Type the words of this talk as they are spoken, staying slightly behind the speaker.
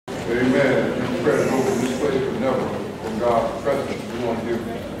Amen. We spread it over this place, but never from God's presence. We want to give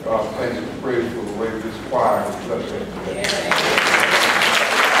God thanks and praise for the way this choir is blessed us today.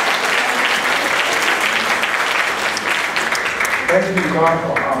 Thank you, God,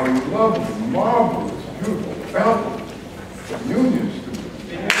 for our lovely, marvelous, beautiful, bountiful communion students.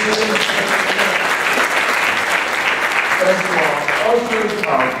 Thank you, our ushers,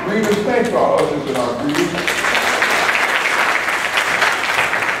 our greeters. Thank you, our ushers and our greeters.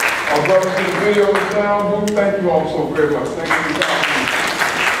 Our brothers in the video and sound booth, thank you all so very much. Thank you.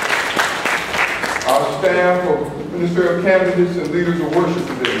 Our staff of ministerial candidates and leaders of worship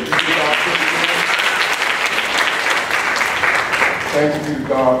today. Thank you,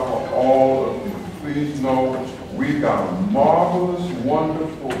 God, for all of you. Please know we've got a marvelous,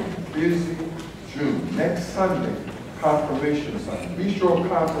 wonderful, busy June. Next Sunday, Confirmation Sunday. Be sure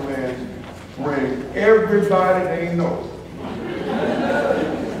confirmands bring everybody they know.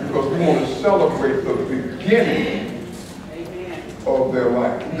 Because we want to celebrate the beginning of their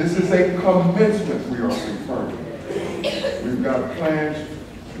life. This is a commencement we are referring to. We've got plans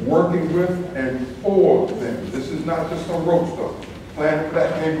working with and for them. This is not just some rote stuff. Plan for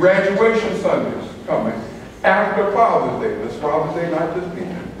that. And graduation Sunday is coming after Father's Day. This Father's Day not just be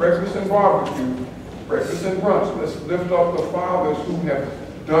breakfast and barbecue, breakfast and brunch. Let's lift up the fathers who have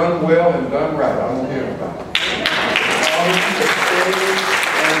done well and done right. I don't hear about it.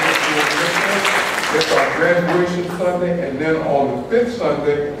 It's our graduation Sunday, and then on the 5th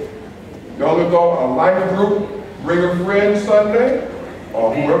Sunday, young adult, our life group, bring a friend Sunday.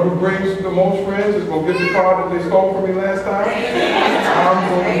 Whoever brings the most friends is going to get the car that they stole from me last time. I'm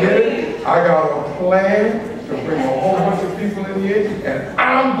going to get it. I got a plan to bring a whole bunch of people in here, and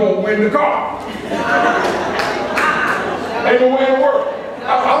I'm going to win the car. Ain't no way it works. I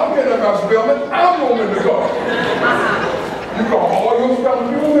don't care about spelling. I'm going to win the car. You call all your spelling,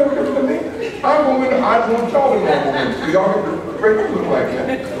 you don't ever give it to me. I'm going to win. I want y'all to know I'm going to win. So y'all get the great look like that.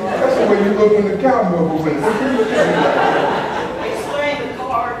 That's the way you look when the cowboy will win.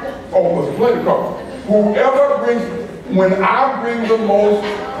 Oh, it's plenty card. Whoever brings, when I bring the most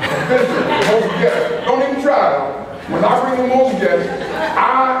visitors, the most guests, don't even try it. When I bring the most guests,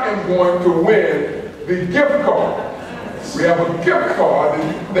 I am going to win the gift card. We have a gift card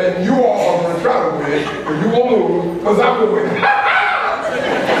that you all are going to try to win, but you won't lose, because I'm going to win.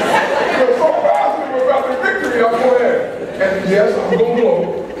 You're so positive about the victory, I'm going to have. And yes, I'm going to blow.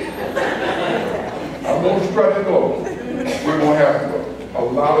 I'm going to strut and blow. We're going to have to go.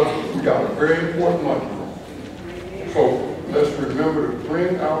 We got a very important lunch. So let's remember to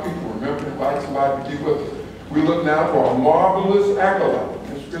bring our people, remember to invite somebody to be with us. We look now for a marvelous acolyte,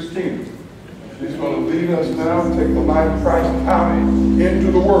 Miss Christina. She's going to lead us now and take the light of Christ out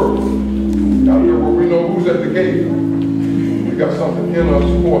into the world. Out there where we know who's at the gate. We got something in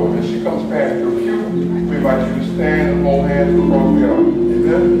us for them. As she comes past your pew, we invite you to stand and hold hands across the aisle.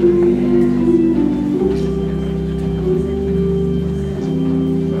 Amen.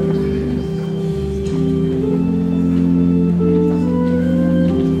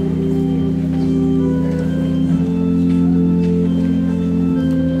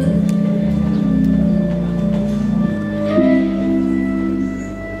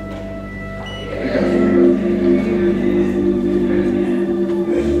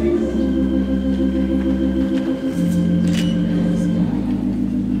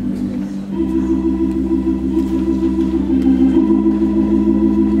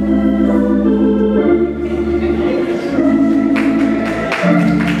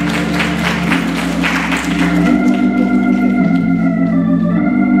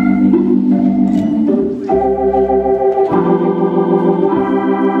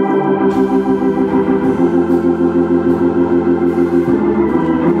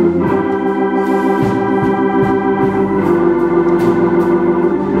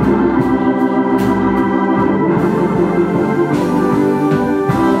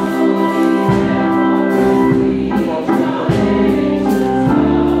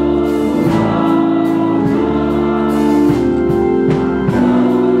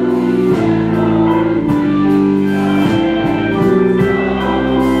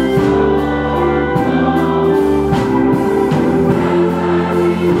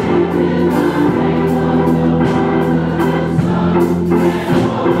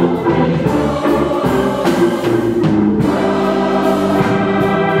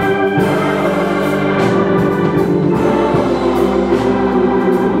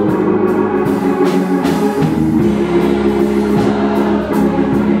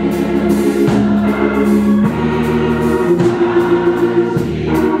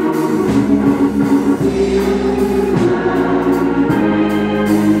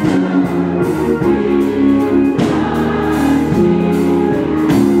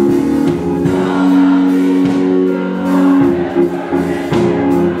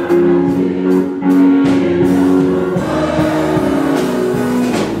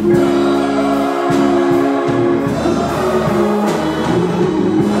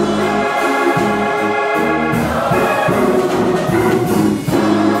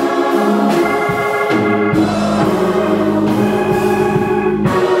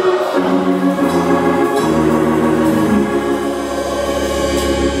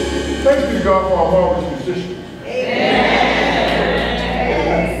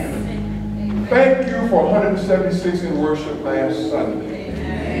 26 in worship last Sunday.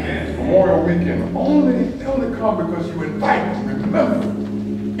 Memorial Weekend. Only come because you invite them.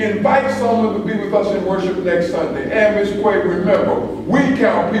 Remember. Invite someone to be with us in worship next Sunday. And Miss Quay, remember, we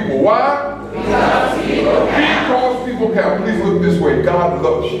count people. Why? Because people count. Please look this way. God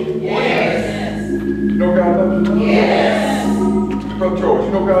loves you. Yes. You know God loves you? Yes. Brother George,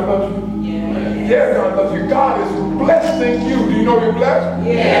 you know God loves you? Yes. Yeah, God loves you. God is blessing you. Do you know you're blessed?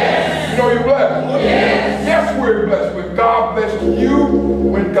 Yes. You know you're blessed? Yes. Yes, we're blessed. When God blessed you,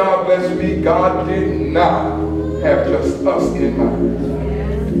 when God blessed me, God did not have just us in mind.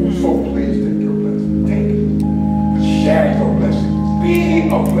 So please take your blessing. Take it. Share your blessing. Be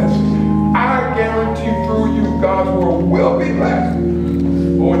a blessing. I guarantee through you, God's world will be blessed.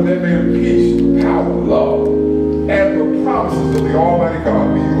 Lord, then may the peace, power, love, and the promises of the Almighty God